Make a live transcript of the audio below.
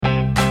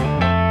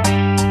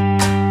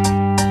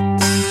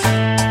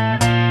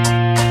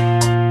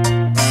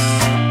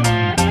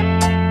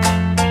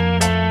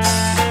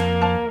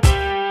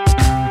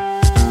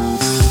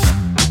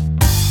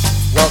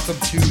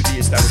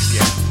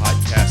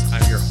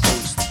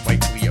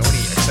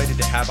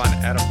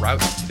Adam Rout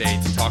today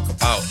to talk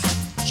about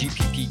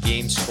GPP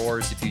game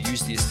scores. If you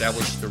used the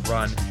Establish the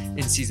Run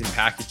in-season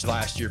package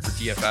last year for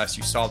DFS,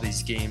 you saw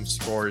these game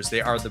scores.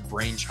 They are the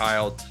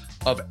brainchild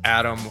of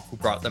Adam, who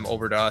brought them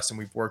over to us, and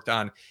we've worked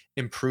on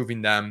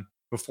improving them.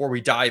 Before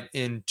we dive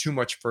in too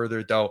much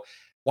further, though,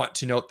 want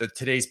to note that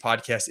today's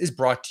podcast is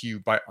brought to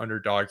you by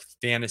Underdog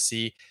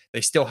Fantasy.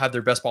 They still have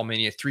their Best Ball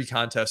Mania 3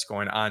 contest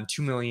going on, $2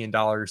 million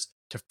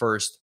to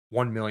first,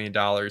 $1 million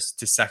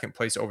to second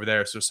place over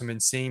there. So some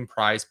insane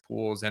prize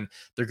pools, and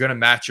they're going to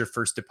match your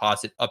first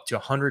deposit up to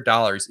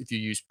 $100 if you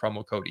use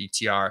promo code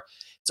ETR.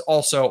 It's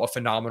also a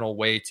phenomenal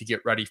way to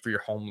get ready for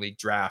your home league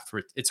draft.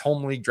 It's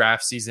home league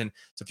draft season.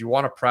 So if you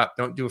want to prep,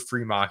 don't do a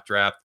free mock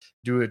draft.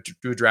 Do a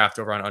draft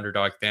over on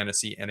Underdog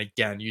Fantasy. And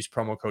again, use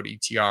promo code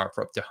ETR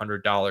for up to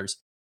 $100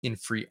 in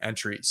free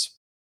entries.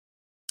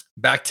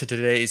 Back to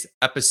today's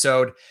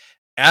episode.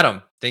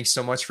 Adam, thanks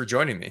so much for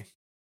joining me.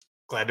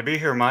 Glad to be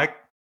here, Mike.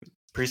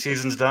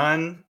 Preseason's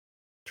done.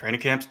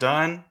 Training camp's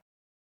done.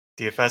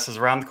 DFS is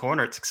around the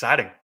corner. It's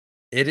exciting.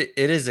 It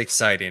is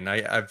exciting.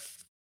 I've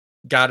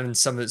gotten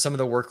some of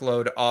the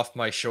workload off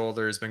my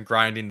shoulders, been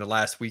grinding the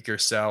last week or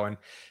so, and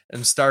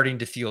I'm starting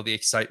to feel the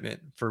excitement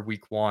for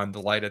week one,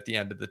 the light at the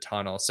end of the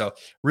tunnel. So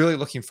really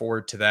looking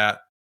forward to that.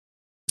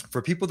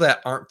 For people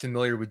that aren't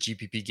familiar with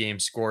GPP game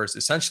scores,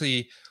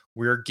 essentially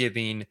we're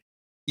giving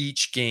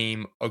each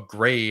game a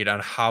grade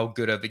on how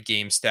good of a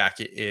game stack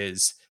it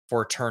is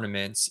for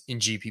tournaments in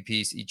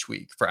GPPs each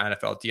week for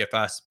NFL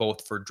DFS,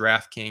 both for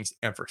DraftKings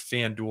and for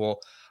FanDuel.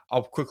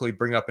 I'll quickly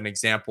bring up an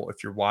example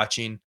if you're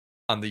watching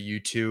on the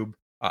YouTube.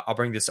 I'll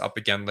bring this up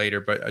again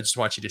later, but I just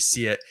want you to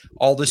see it.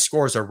 All the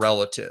scores are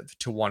relative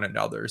to one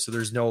another. So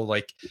there's no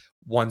like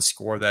one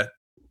score that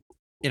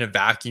in a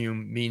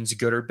vacuum means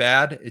good or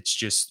bad. It's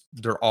just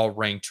they're all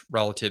ranked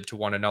relative to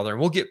one another. And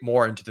we'll get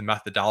more into the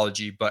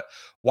methodology, but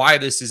why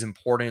this is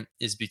important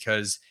is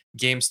because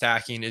game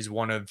stacking is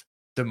one of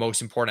the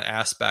most important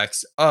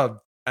aspects of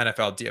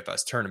NFL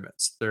DFS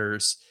tournaments.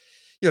 There's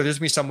going to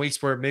be some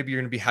weeks where maybe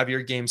you're going to be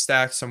heavier game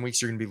stacks. Some weeks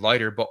you're going to be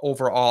lighter, but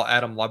overall,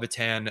 Adam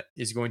Levitan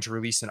is going to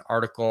release an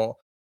article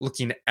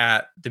looking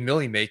at the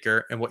Millie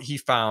Maker. And what he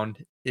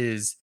found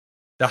is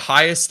the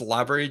highest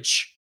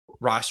leverage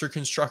roster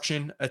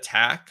construction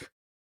attack.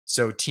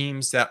 So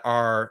teams that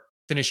are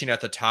finishing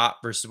at the top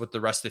versus what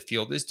the rest of the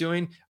field is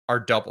doing are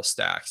double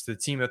stacks. The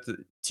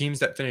teams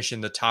that finish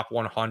in the top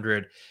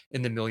 100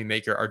 in the Millie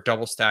Maker are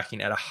double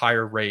stacking at a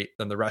higher rate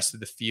than the rest of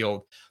the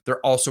field.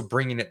 They're also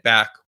bringing it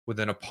back with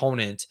an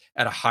opponent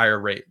at a higher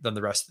rate than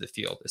the rest of the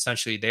field.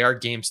 Essentially, they are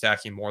game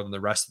stacking more than the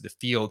rest of the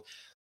field.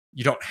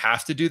 You don't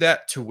have to do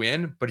that to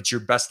win, but it's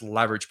your best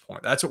leverage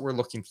point. That's what we're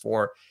looking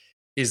for,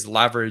 is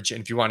leverage.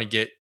 And if you want to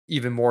get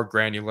even more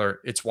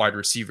granular, it's wide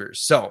receivers.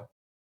 So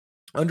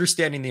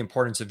understanding the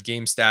importance of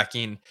game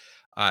stacking,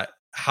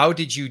 how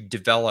did you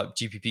develop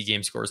GPP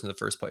game scores in the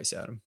first place,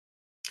 Adam?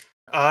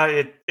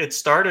 It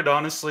started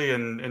honestly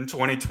in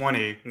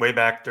 2020, way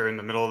back during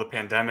the middle of the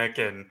pandemic,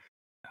 and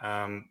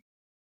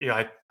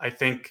I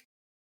think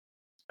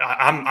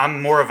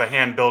I'm more of a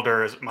hand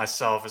builder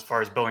myself as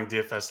far as building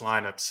DFS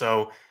lineups.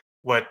 So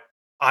what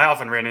I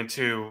often ran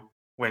into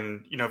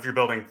when if you're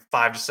building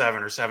 5 to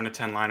 7 or 7 to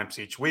 10 lineups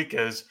each week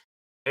is,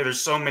 hey,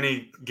 there's so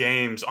many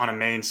games on a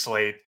main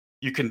slate.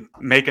 You can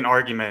make an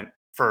argument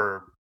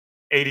for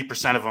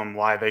 80% of them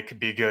why they could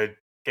be good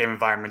game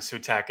environments to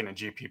attack in a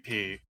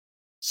GPP.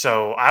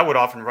 So I would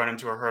often run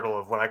into a hurdle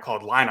of what I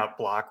called lineup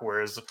block,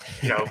 whereas,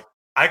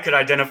 I could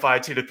identify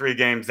 2 to 3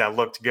 games that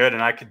looked good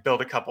and I could build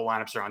a couple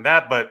lineups around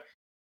that. But,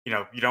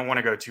 you don't want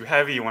to go too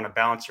heavy. You want to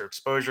balance your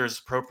exposures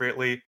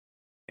appropriately.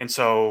 And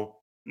so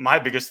my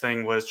biggest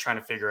thing was trying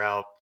to figure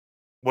out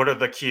what are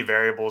the key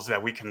variables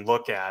that we can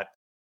look at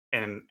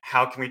and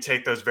how can we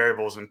take those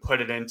variables and put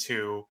it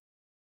into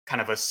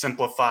kind of a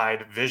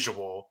simplified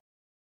visual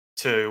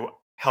to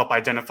help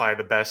identify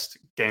the best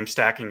game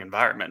stacking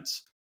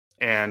environments.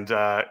 And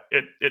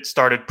it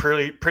started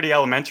pretty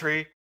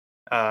elementary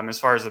as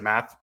far as the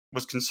math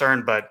was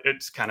concerned, but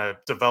it's kind of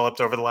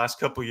developed over the last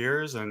couple of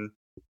years and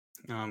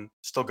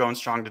still going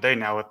strong today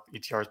now with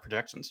ETR's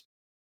projections.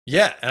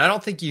 Yeah, and I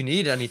don't think you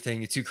need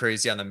anything too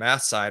crazy on the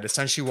math side.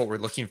 Essentially, what we're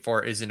looking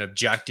for is an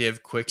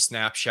objective, quick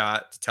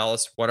snapshot to tell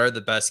us what are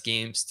the best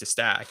games to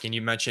stack. And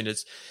you mentioned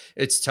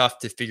it's tough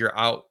to figure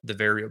out the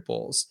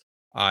variables.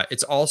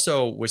 It's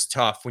also was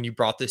tough when you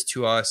brought this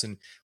to us, and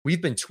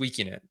we've been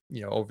tweaking it,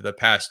 over the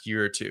past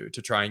year or two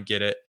to try and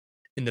get it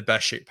in the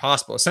best shape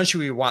possible.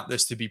 Essentially, we want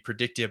this to be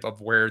predictive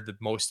of where the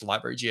most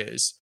leverage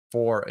is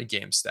for a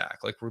game stack.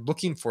 Like, we're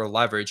looking for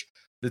leverage.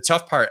 The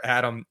tough part,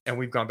 Adam, and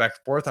we've gone back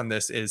and forth on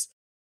this, is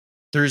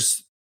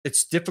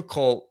it's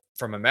difficult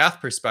from a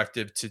math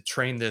perspective to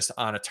train this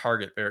on a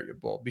target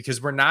variable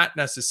because we're not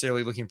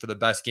necessarily looking for the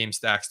best game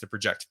stacks to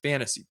project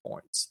fantasy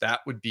points.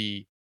 That would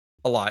be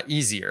a lot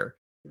easier.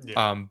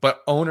 Yeah.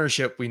 But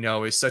ownership, we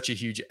know, is such a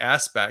huge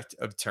aspect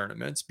of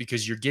tournaments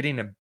because you're getting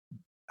a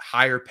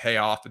higher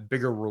payoff, a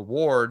bigger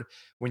reward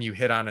when you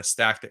hit on a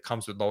stack that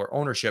comes with lower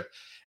ownership.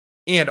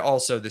 And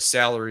also the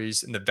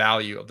salaries and the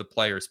value of the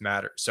players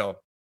matter. So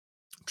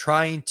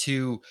trying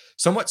to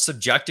somewhat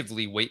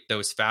subjectively weight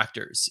those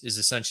factors is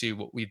essentially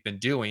what we've been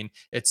doing.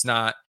 It's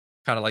not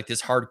kind of like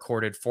this hard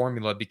coded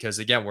formula because,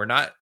 again, we're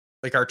not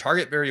like our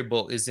target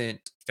variable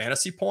isn't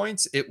fantasy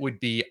points. It would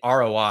be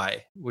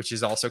ROI, which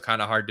is also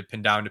kind of hard to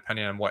pin down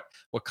depending on what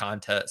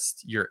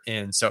contest you're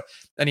in. So,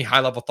 any high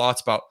level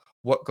thoughts about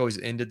what goes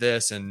into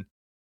this and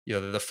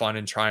the fun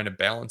in trying to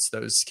balance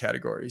those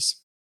categories?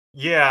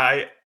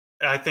 Yeah,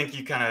 I think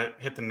you kind of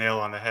hit the nail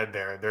on the head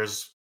there.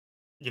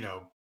 You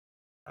know,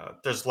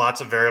 there's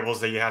lots of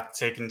variables that you have to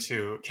take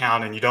into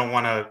account, and you don't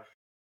want to,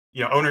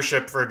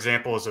 ownership, for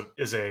example,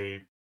 is a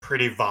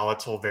pretty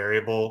volatile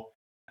variable.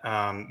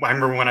 I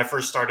remember when I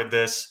first started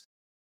this,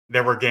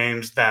 there were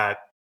games that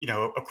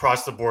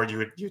across the board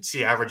you'd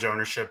see average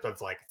ownership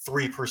of like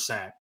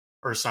 3%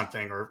 or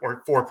something,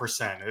 or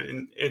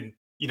 4%,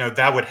 and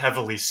that would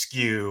heavily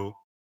skew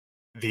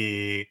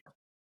the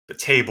the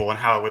table and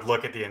how it would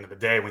look at the end of the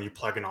day when you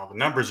plug in all the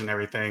numbers and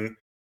everything.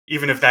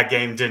 Even if that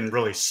game didn't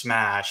really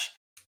smash,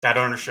 that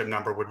ownership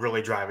number would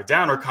really drive it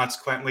down. Or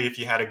consequently, if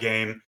you had a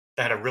game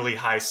that had a really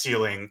high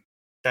ceiling,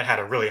 that had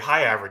a really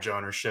high average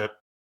ownership,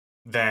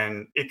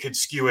 then it could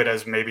skew it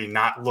as maybe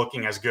not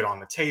looking as good on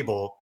the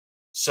table.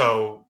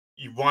 So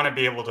you want to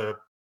be able to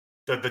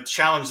the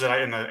challenge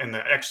that in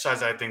the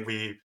exercise I think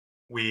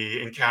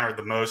we encountered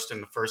the most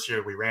in the first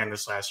year we ran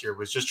this last year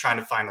was just trying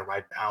to find the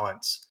right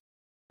balance,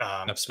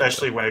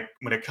 especially Absolutely.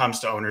 when it comes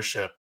to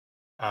ownership.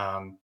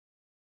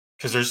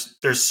 Because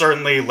there's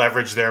certainly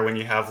leverage there when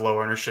you have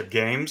low ownership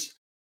games,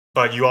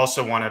 but you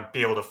also want to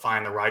be able to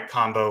find the right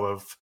combo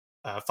of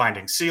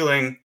finding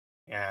ceiling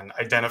and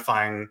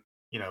identifying,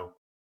 you know,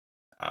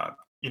 uh,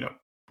 you know,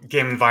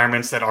 game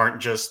environments that aren't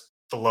just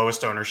the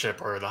lowest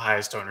ownership or the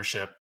highest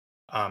ownership,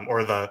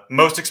 or the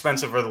most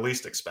expensive or the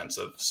least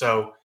expensive.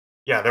 So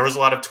yeah, there was a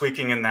lot of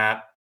tweaking in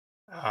that.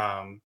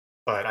 Um,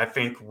 but I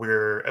think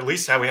we're at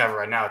least how we have it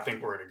right now. I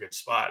think we're in a good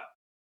spot.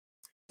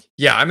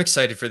 Yeah, I'm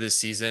excited for this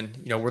season.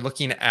 We're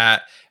looking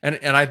at and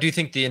I do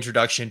think the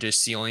introduction to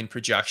ceiling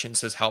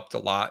projections has helped a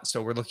lot.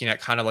 So we're looking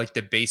at kind of like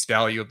the base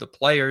value of the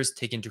players,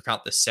 take into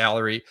account the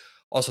salary,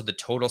 also the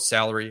total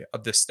salary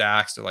of the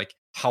stack. So like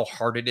how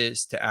hard it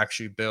is to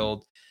actually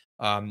build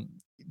um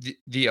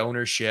the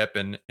ownership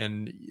and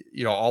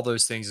all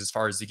those things as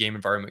far as the game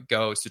environment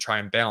goes to try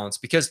and balance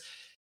because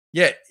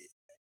yeah,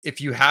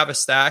 if you have a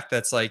stack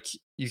that's like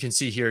you can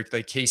see here,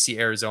 like KC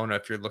Arizona,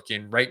 if you're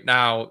looking right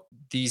now,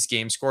 these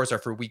game scores are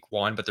for week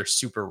one, but they're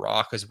super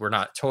raw because we're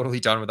not totally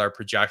done with our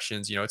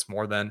projections. It's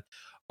more than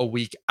a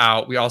week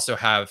out. We also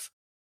have,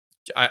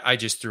 I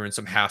just threw in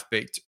some half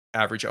baked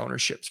average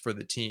ownerships for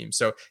the team.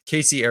 So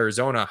KC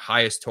Arizona,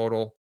 highest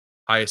total,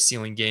 highest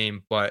ceiling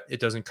game, but it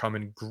doesn't come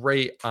in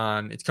great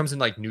it comes in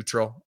like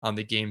neutral on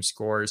the game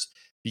scores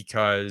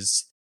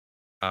because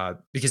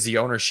the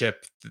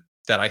ownership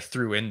that I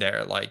threw in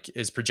there like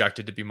is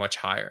projected to be much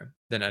higher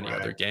than any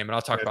other Right. game, and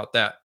I'll talk Yeah. about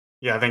that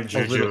Yeah, I think a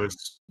little.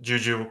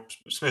 Juju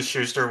Smith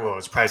Schuster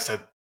was priced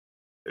at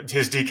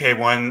his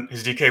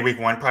DK week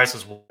one price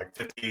is like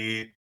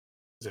 50,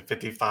 is it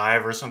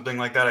 55 or something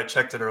like that? I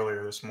checked it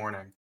earlier this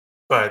morning.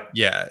 But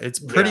Yeah, it's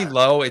pretty yeah,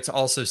 low. It's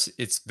also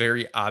it's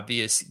very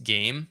obvious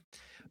game.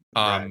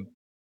 right. Um,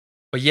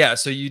 but yeah,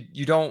 so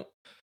you don't.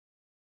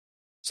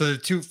 So the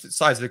two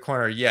sides of the coin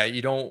are, yeah,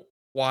 you don't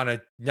want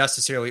to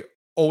necessarily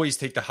always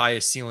take the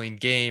highest ceiling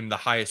game, the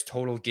highest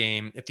total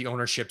game, if the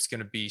ownership's going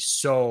to be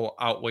so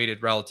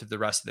outweighted relative to the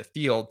rest of the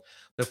field.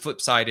 The flip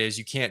side is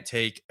you can't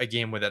take a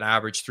game with an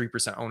average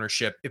 3%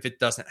 ownership if it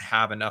doesn't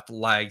have enough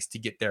legs to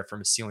get there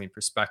from a ceiling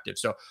perspective.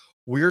 So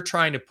we're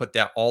trying to put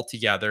that all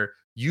together.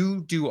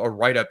 You do a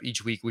write up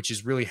each week, which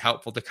is really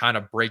helpful to kind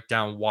of break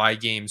down why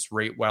games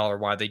rate well or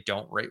why they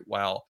don't rate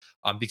well,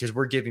 because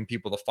we're giving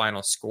people the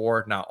final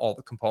score, not all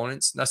the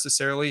components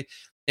necessarily.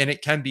 And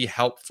it can be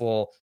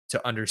helpful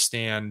to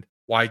understand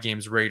why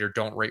games rate or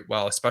don't rate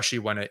well, especially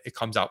when it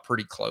comes out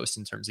pretty close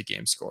in terms of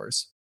game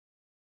scores.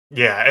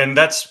 Yeah, and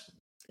that's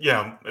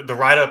the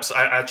write-ups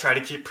I try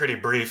to keep pretty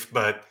brief,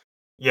 but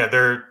yeah,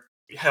 they're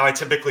how I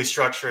typically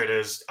structure it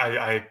is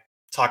I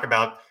talk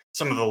about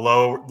some of the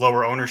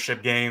lower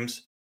ownership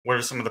games. What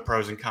are some of the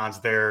pros and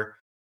cons there?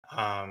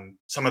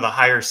 Some of the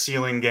higher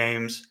ceiling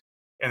games,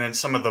 and then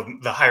some of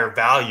the higher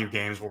value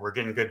games where we're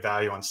getting good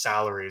value on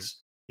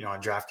salaries,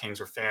 on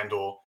DraftKings or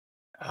FanDuel.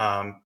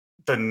 Um,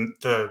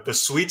 the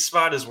sweet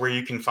spot is where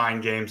you can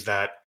find games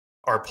that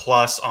are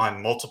plus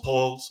on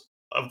multiple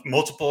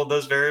of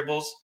those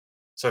variables.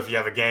 So if you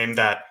have a game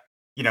that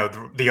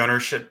the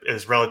ownership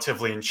is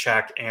relatively in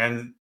check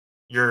and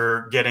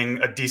you're getting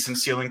a decent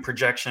ceiling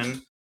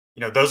projection,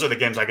 those are the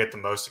games I get the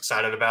most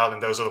excited about,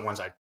 and those are the ones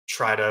I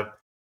try to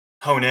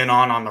hone in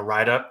on the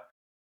write up.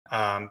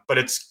 But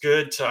it's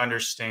good to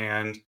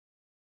understand.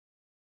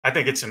 I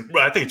think it's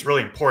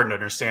really important to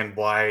understand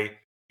why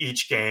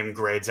each game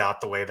grades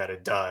out the way that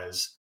it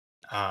does,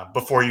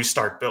 before you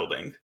start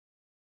building.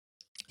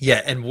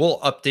 Yeah, and we'll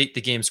update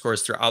the game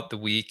scores throughout the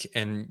week,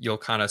 and you'll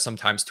kind of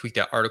sometimes tweak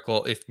that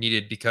article if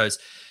needed because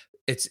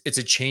it's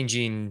a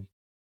changing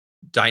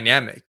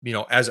dynamic.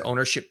 As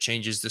ownership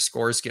changes, the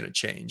score is going to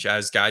change.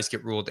 As guys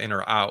get ruled in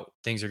or out,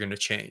 things are going to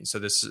change. So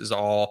this is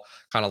all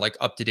kind of like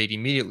up to date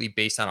immediately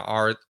based on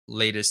our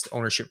latest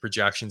ownership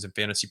projections and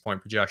fantasy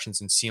point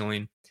projections and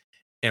ceiling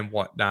and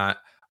whatnot.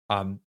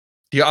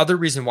 The other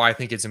reason why I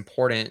think it's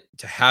important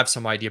to have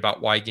some idea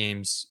about why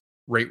games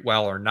rate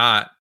well or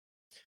not,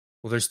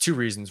 well, there's two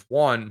reasons.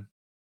 One,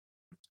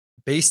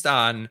 based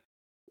on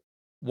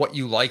what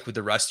you like with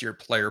the rest of your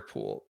player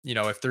pool.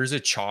 If there's a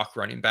chalk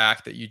running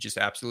back that you just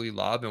absolutely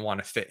love and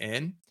want to fit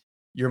in,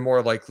 you're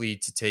more likely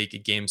to take a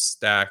game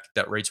stack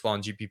that rates well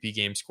in GPP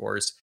game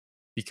scores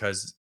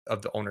because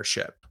of the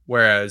ownership.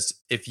 Whereas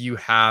if you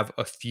have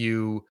a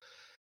few,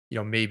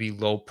 maybe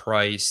low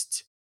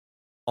priced,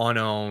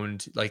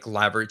 unowned, like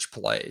leverage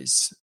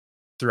plays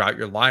throughout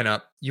your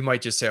lineup, you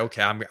might just say,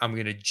 okay, I'm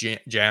going to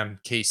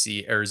jam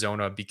KC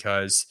Arizona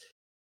because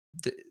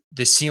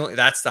the ceiling,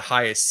 that's the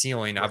highest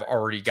ceiling. I've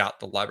already got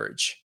the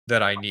leverage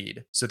that I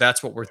need. So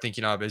that's what we're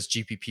thinking of as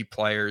GPP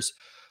players.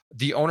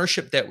 The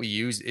ownership that we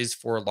use is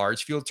for a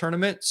large field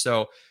tournament.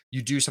 So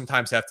you do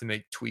sometimes have to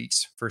make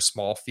tweaks for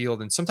small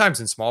field. And sometimes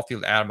in small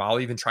field, Adam, I'll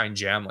even try and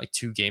jam like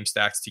 2 game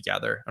stacks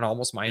together. And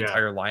almost my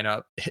entire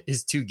lineup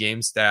is 2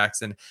 game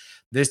stacks. And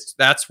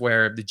that's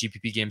where the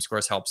GPP game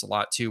scores helps a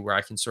lot too, where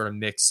I can sort of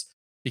mix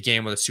the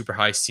game with a super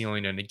high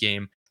ceiling and a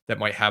game that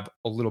might have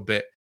a little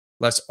bit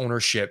less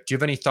ownership. Do you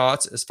have any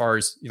thoughts as far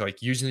as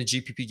like using the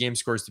GPP game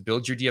scores to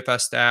build your DFS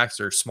stacks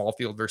or small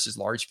field versus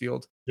large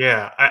field?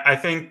 Yeah, I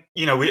think,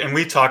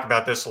 we talk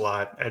about this a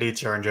lot at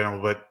ETR in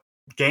general, but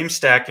game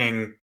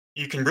stacking,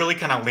 you can really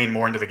kind of lean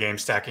more into the game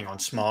stacking on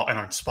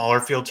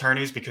smaller field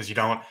tourneys because you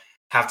don't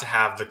have to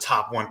have the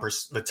top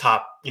 1%, the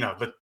top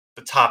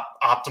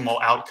optimal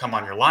outcome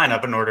on your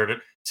lineup in order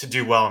to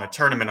do well in a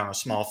tournament on a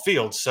small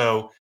field.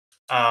 So,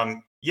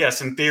 yes,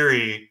 in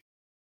theory,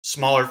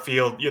 smaller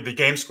field, the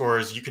game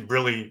scores you could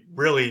really,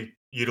 really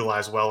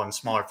utilize well in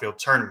smaller field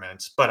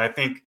tournaments. But I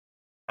think,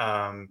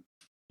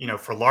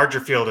 for larger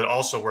field, it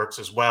also works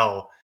as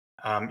well.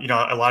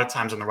 A lot of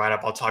times on the write up,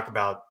 I'll talk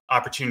about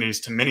opportunities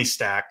to mini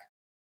stack.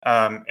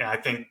 And I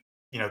think,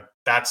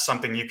 that's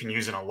something you can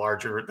use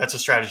that's a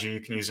strategy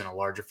you can use in a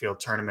larger field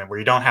tournament where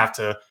you don't have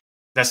to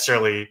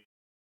necessarily,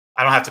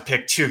 I don't have to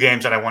pick 2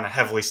 games that I want to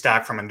heavily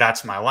stack from, and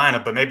that's my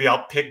lineup, but maybe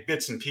I'll pick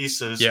bits and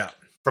pieces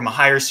from a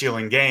higher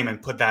ceiling game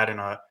and put that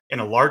in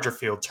a larger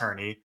field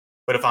tourney.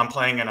 But if I'm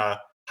playing in a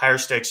higher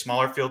stakes,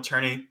 smaller field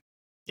tourney,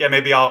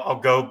 maybe I'll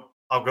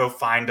go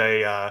find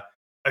a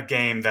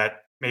game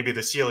that maybe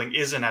the ceiling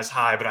isn't as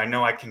high, but I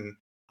know I can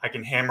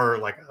hammer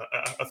like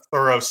a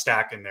thorough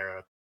stack in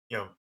there.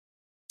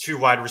 2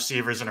 wide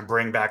receivers and a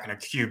bring back and a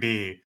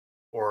QB,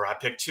 or I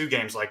pick 2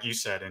 games like you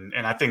said,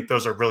 and I think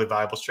those are really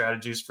viable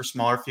strategies for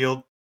smaller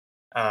field.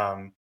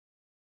 I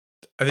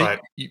think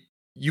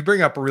you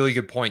bring up a really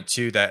good point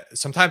too, that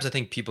sometimes I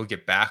think people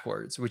get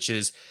backwards, which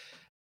is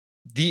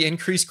the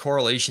increased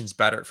correlation is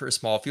better for a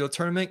small field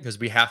tournament because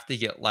we have to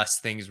get less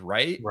things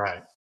right.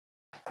 Right.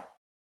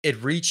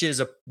 It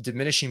reaches a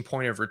diminishing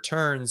point of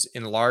returns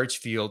in a large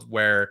field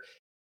where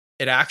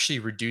it actually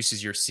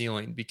reduces your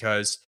ceiling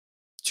because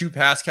 2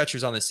 pass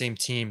catchers on the same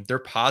team, they're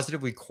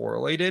positively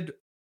correlated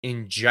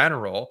in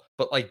general,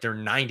 but like their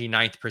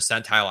 99th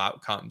percentile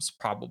outcomes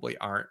probably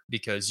aren't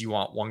because you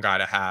want one guy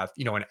to have,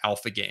 an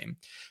alpha game.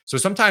 So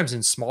sometimes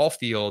in small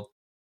field,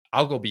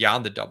 I'll go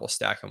beyond the double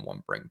stack and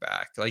 1 bring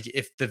back. Like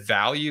if the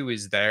value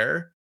is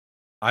there,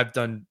 I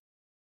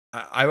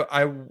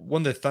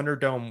won the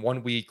Thunderdome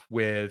 1 week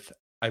with,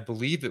 I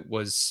believe it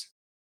was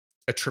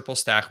a triple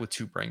stack with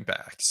 2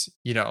 bringbacks.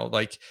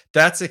 Like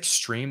that's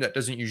extreme. That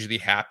doesn't usually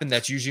happen.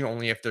 That's usually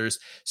only if there's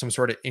some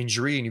sort of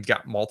injury and you've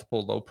got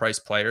multiple low price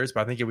players.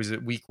 But I think it was a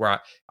week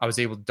where I was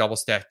able to double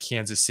stack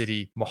Kansas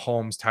City,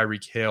 Mahomes,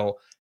 Tyreek Hill,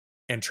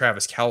 and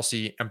Travis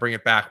Kelce and bring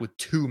it back with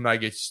 2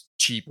 mega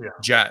cheap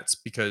Jets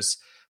because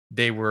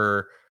they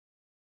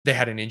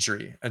had an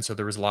injury. And so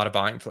there was a lot of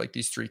volume for like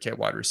these 3K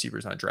wide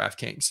receivers on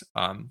DraftKings.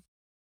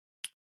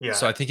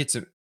 So I think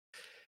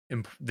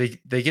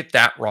they get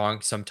that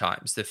wrong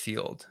sometimes, the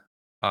field.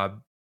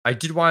 I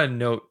did want to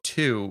note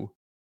too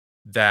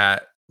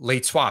that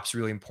late swap's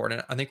really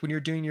important, I think, when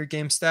you're doing your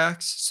game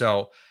stacks.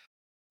 So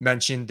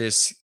mentioned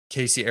this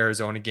KC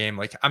Arizona game.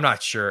 Like I'm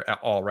not sure at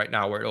all right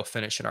now where it'll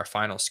finish in our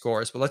final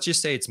scores, but let's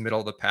just say it's middle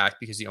of the pack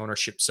because the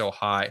ownership's so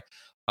high.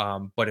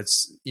 But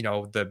it's,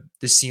 the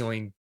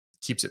ceiling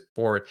keeps it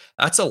forward.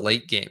 That's a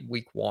late game,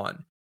 week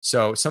 1.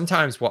 So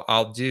sometimes what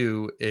I'll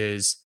do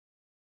is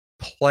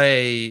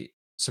play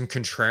some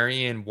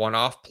contrarian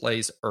one-off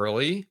plays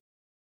early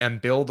and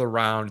build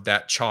around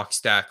that chalk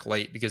stack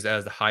late because it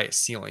has the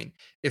highest ceiling.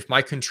 If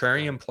my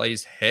contrarian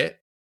plays hit,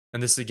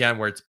 and this is again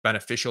where it's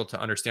beneficial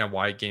to understand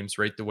why games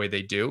rate the way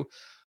they do,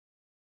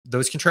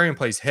 those contrarian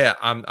plays hit,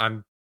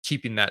 I'm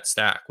keeping that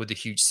stack with a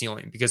huge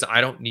ceiling because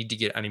I don't need to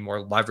get any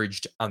more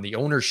leveraged on the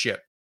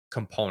ownership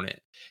component.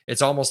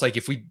 It's almost like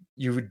if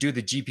you would do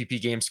the GPP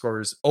game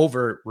scores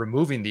over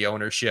removing the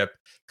ownership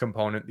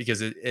component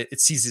because it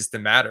ceases to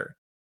matter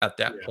at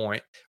that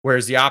point.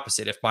 Whereas the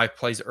opposite, if my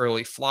plays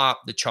early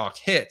flop, the chalk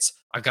hits,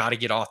 I got to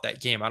get off that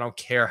game. I don't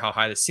care how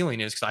high the ceiling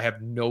is because I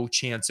have no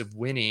chance of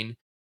winning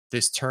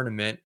this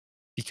tournament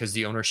because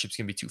the ownership's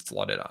going to be too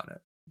flooded on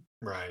it.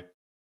 Right.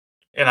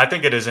 And I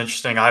think it is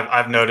interesting.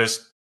 I've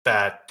noticed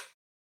that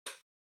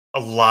a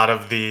lot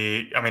of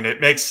I mean,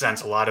 it makes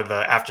sense. A lot of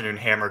the afternoon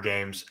hammer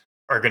games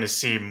are going to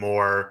see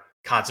more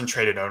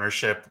concentrated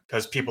ownership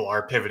because people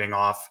are pivoting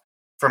off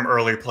from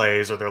early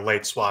plays or they're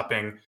late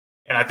swapping.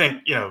 And I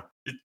think,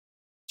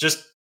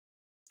 just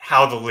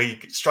how the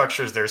league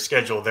structures their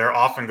schedule, they're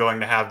often going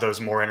to have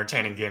those more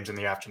entertaining games in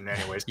the afternoon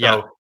anyway.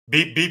 Yeah. So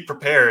be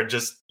prepared.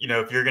 Just,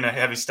 if you're going to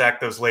heavy stack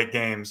those late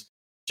games,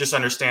 just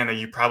understand that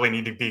you probably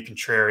need to be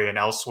contrarian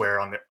elsewhere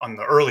on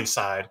the early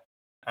side,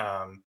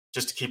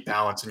 just to keep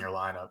balance in your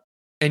lineup.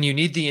 And you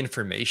need the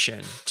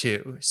information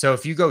too. So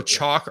if you go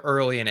chalk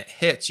early and it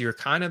hits, you're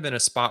kind of in a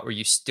spot where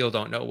you still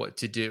don't know what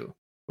to do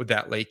with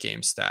that late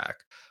game stack.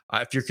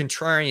 If you're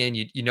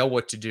contrarian, you know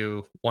what to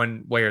do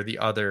one way or the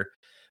other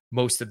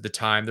most of the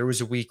time. There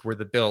was a week where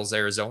the Bills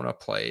Arizona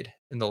played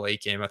in the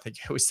late game. I think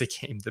it was the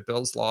game the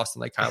Bills lost in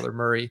like Kyler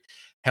Murray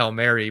Hail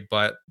Mary,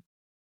 but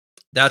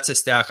that's a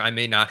stack I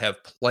may not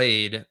have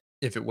played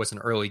if it was an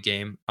early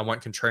game. I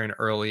went contrarian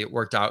early. It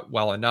worked out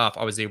well enough.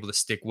 I was able to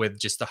stick with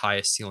just the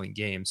highest ceiling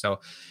game.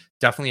 So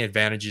definitely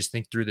advantages.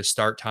 Think through the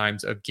start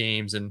times of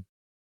games and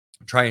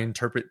try and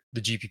interpret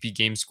the GPP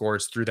game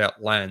scores through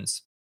that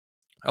lens.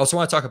 I also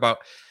want to talk about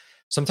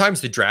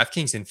sometimes the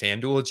DraftKings and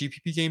FanDuel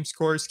GPP game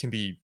scores can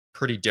be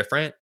pretty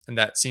different, and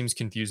that seems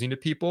confusing to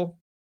people.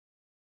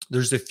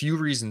 There's a few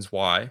reasons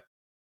why.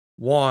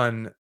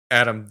 One,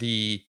 Adam,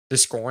 the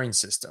scoring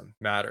system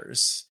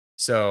matters.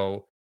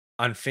 So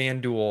on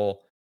FanDuel,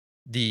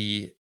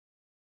 the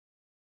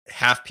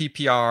half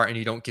PPR and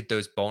you don't get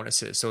those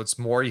bonuses. So it's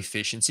more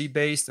efficiency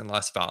based and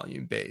less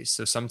volume based.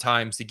 So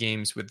sometimes the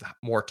games with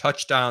more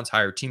touchdowns,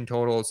 higher team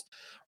totals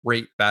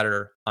rate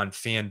better on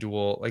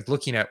FanDuel. Like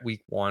looking at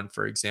week 1,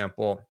 for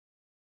example,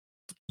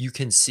 you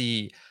can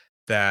see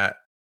that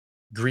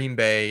Green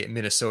Bay,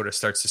 Minnesota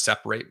starts to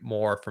separate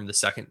more from the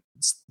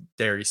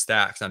secondary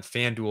stacks on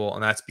FanDuel.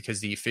 And that's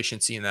because the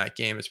efficiency in that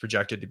game is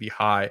projected to be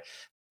high,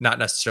 not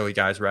necessarily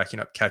guys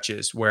racking up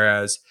catches.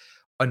 Whereas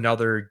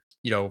another,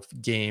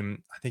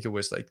 game, I think it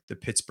was like the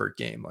Pittsburgh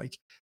game, like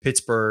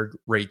Pittsburgh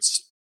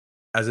rates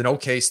as an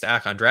okay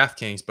stack on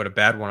DraftKings, but a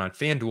bad one on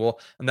FanDuel.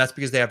 And that's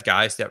because they have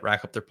guys that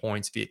rack up their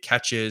points via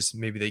catches.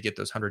 Maybe they get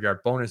those 100-yard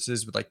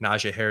bonuses with like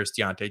Najee Harris,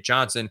 Deontay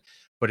Johnson,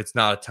 but it's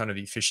not a ton of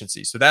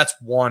efficiency. So that's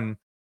one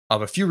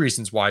of a few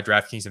reasons why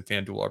DraftKings and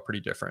FanDuel are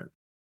pretty different.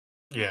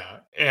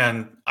 Yeah.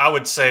 And I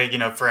would say,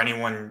 for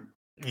anyone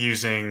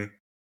using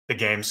the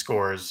game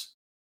scores,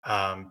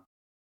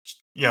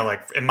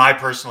 like in my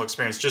personal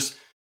experience,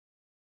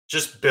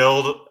 just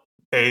build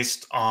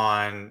based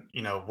on,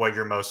 what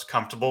you're most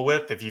comfortable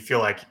with. If you feel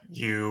like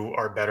you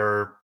are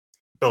better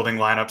building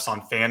lineups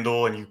on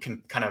FanDuel and you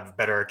can kind of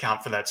better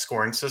account for that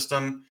scoring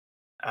system,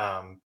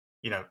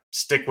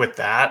 stick with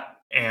that.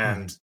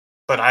 And,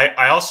 but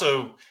I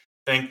also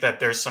think that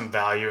there's some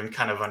value in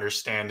kind of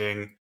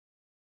understanding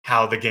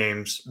how the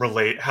games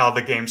relate, how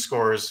the game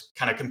scores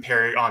kind of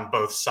compare on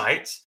both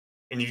sites.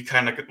 And you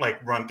kind of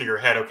like run through your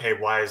head, okay,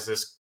 why is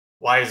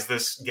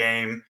this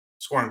game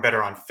scoring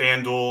better on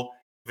FanDuel?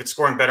 If it's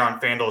scoring better on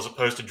FanDuel as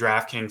opposed to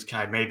DraftKings, can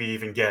I maybe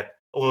even get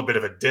a little bit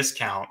of a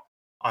discount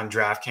on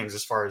DraftKings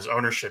as far as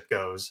ownership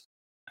goes?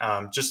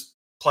 Just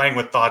playing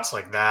with thoughts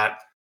like that.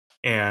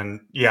 And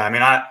yeah, I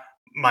mean, I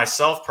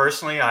myself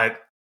personally,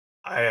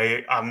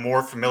 I'm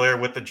more familiar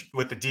with the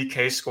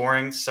DK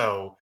scoring,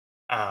 so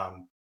I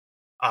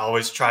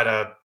always try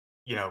to,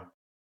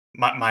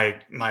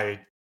 my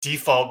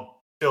default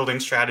building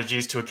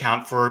strategies to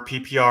account for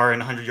PPR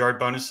and 100-yard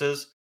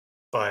bonuses.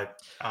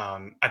 But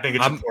I think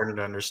it's important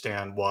to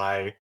understand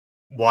why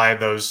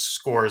those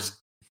scores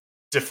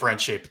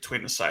differentiate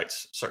between the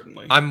sites.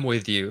 Certainly, I'm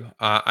with you.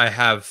 I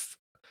have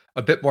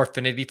a bit more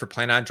affinity for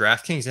playing on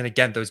DraftKings, and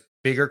again, those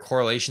bigger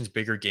correlations,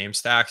 bigger game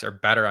stacks are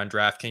better on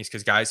DraftKings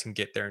because guys can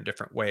get there in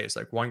different ways.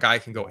 Like one guy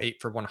can go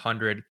 8 for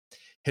 100,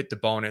 hit the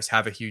bonus,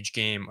 have a huge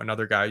game.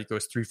 Another guy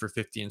goes 3 for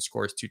 50 and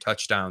scores 2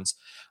 touchdowns.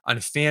 On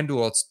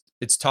FanDuel,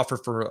 it's tougher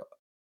for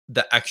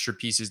the extra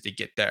pieces to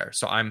get there.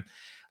 So I'm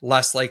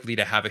less likely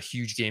to have a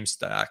huge game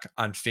stack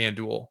on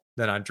FanDuel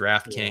than on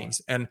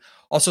DraftKings. Yeah. And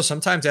also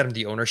sometimes, Adam,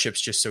 the ownership's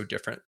just so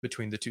different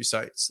between the two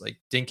sites. Like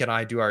Dink and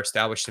I do our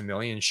Established a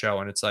Million show,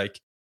 and it's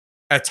like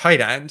at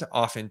tight end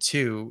often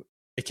too,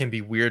 it can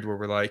be weird where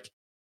we're like,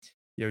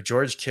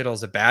 George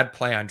Kittle's a bad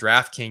play on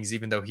DraftKings,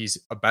 even though he's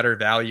a better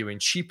value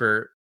and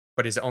cheaper,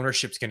 but his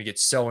ownership's going to get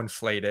so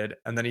inflated.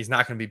 And then he's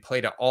not going to be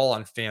played at all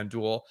on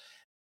FanDuel.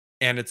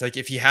 And it's like,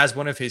 if he has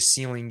one of his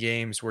ceiling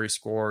games where he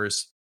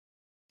scores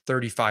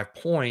 35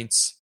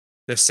 points,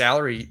 the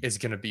salary is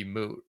going to be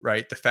moot,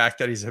 right? The fact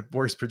that he's a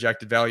worse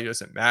projected value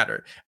doesn't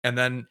matter. And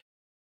then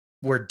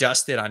we're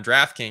dusted on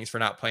DraftKings for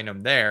not playing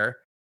him there,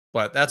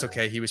 but that's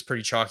okay. He was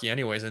pretty chalky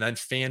anyways. And then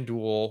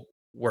FanDuel,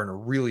 we're in a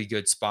really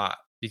good spot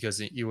because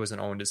he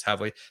wasn't owned as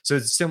heavily. So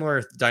it's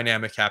similar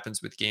dynamic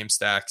happens with game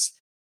stacks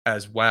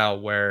as well,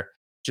 where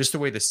just the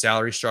way the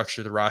salary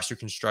structure, the roster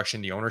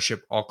construction, the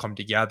ownership all come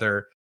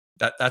together,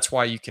 That's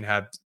why you can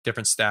have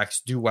different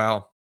stacks do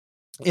well.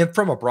 And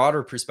from a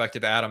broader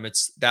perspective, Adam,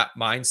 it's that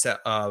mindset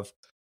of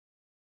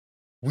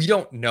we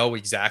don't know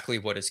exactly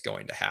what is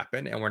going to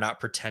happen, and we're not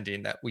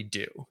pretending that we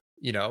do,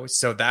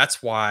 So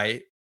that's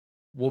why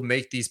we'll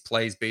make these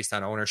plays based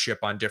on ownership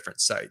on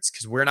different sites,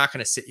 because we're not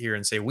going to sit here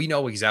and say we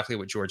know exactly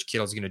what George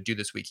Kittle is going to do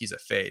this week. He's a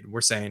fade. We're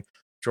saying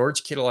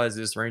George Kittle has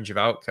this range of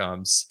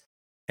outcomes,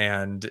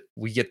 and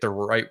we get the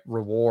right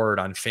reward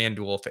on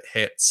FanDuel if it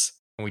hits,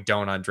 and we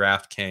don't on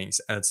DraftKings.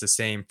 And it's the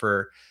same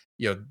for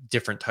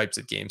different types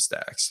of game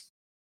stacks.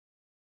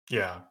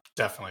 Yeah,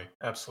 definitely,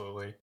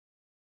 absolutely.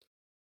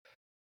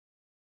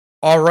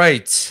 All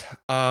right.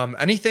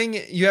 Anything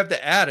you have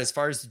to add as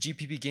far as the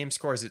GPP game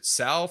scores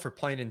itself, or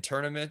playing in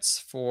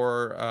tournaments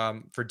for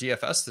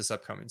DFS this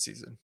upcoming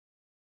season?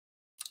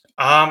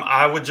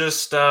 I would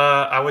just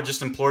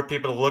implore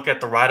people to look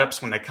at the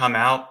write-ups when they come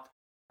out.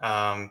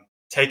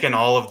 Take in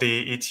all of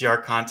the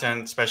ETR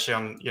content, especially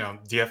on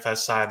DFS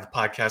side, the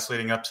podcast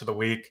leading up to the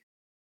week.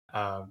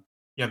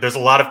 There's a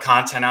lot of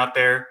content out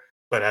there,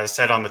 but as I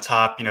said on the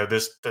top,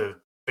 the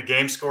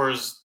game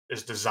scores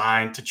is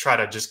designed to try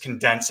to just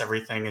condense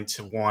everything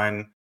into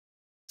one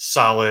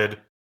solid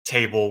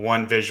table,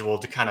 one visual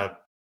to kind of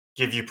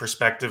give you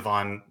perspective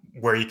on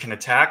where you can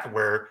attack,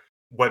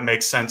 what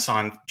makes sense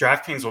on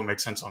DraftKings, what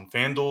makes sense on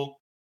FanDuel,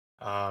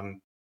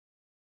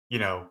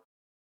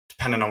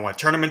 depending on what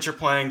tournament you're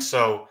playing.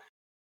 So,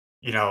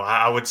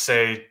 I would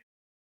say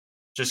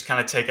just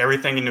kind of take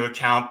everything into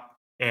account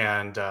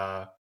and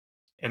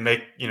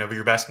make,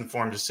 your best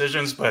informed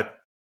decisions. But,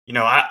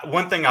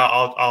 one thing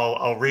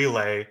I'll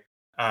relay,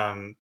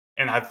 and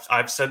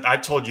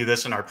I've told you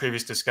this in our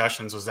previous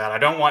discussions, was that I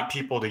don't want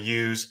people to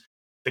use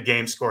the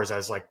game scores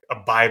as like a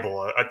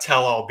Bible, a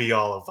tell all be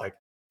all of like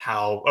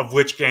of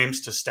which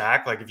games to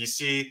stack. Like if you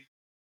see,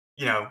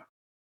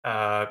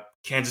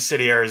 Kansas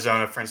City,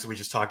 Arizona, for instance, we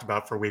just talked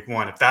about for week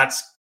 1, if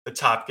that's the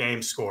top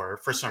game score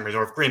for some reason,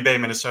 or if Green Bay,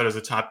 Minnesota is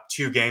the top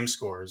 2 game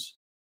scores,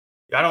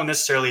 I don't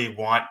necessarily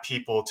want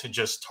people to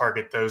just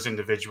target those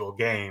individual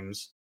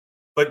games,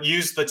 but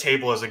use the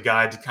table as a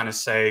guide to kind of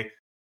say,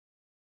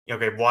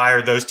 okay, why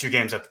are those 2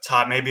 games at the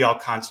top? Maybe I'll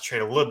concentrate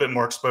a little bit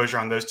more exposure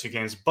on those 2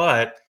 games,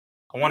 but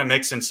I want to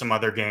mix in some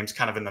other games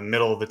kind of in the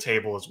middle of the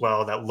table as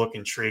well that look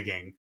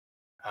intriguing.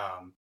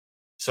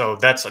 So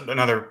that's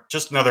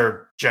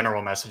another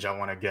general message I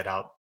want to get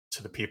out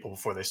to the people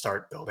before they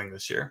start building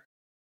this year.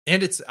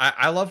 And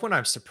I love when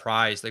I'm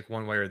surprised, like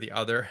one way or the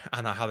other,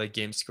 on how the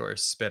game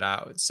scores spit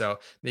out. So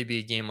maybe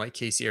a game like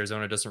KC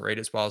Arizona doesn't rate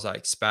as well as I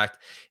expect.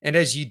 And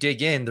as you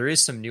dig in, there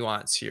is some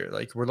nuance here.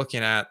 Like we're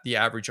looking at the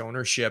average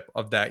ownership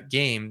of that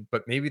game,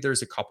 but maybe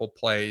there's a couple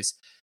plays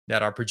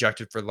that are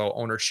projected for low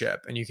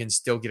ownership, and you can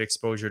still get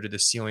exposure to the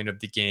ceiling of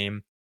the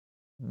game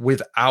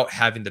without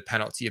having the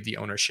penalty of the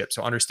ownership.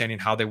 So understanding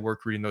how they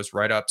work, reading those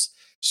write-ups,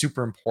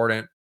 super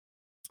important.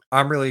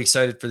 I'm really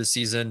excited for the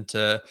season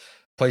to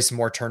play some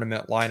more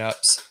tournament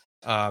lineups.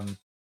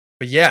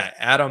 But yeah,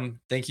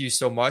 Adam, thank you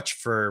so much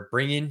for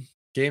bringing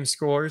game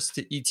scores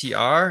to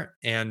ETR.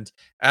 And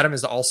Adam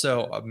is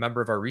also a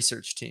member of our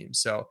research team.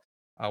 So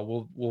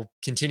we'll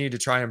continue to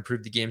try and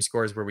improve the game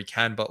scores where we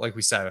can. But like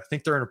we said, I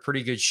think they're in a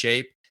pretty good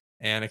shape,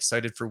 and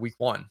excited for week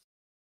 1.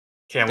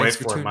 Can't wait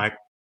for it, Mike.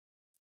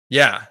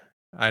 Yeah,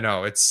 I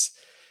know.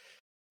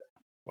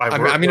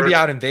 I'm going to be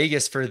out in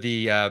Vegas for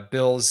the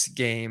Bills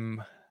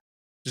game.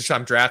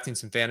 I'm drafting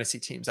some fantasy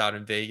teams out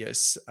in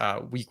Vegas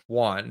week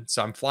 1.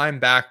 So I'm flying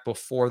back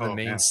before the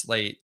main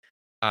slate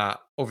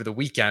over the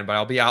weekend, but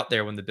I'll be out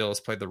there when the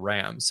Bills play the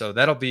Rams. So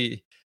that'll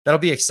be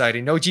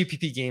exciting. No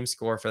GPP game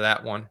score for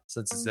that one,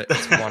 since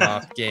it's a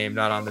one-off game,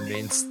 not on the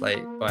main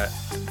slate. But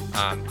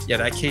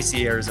that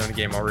KC Arizona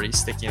game already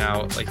sticking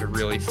out like a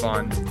really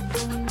fun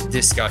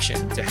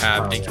discussion to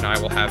have. Nick and I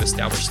will have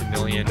established $1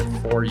 million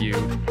for you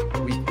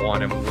week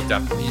 1, and we'll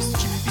definitely use the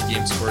GPP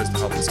game scores to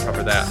help us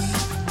cover that.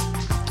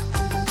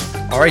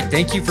 All right,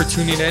 thank you for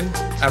tuning in,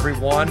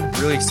 everyone.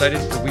 Really excited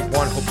for week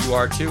 1. Hope you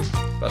are too.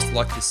 Best of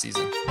luck this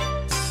season.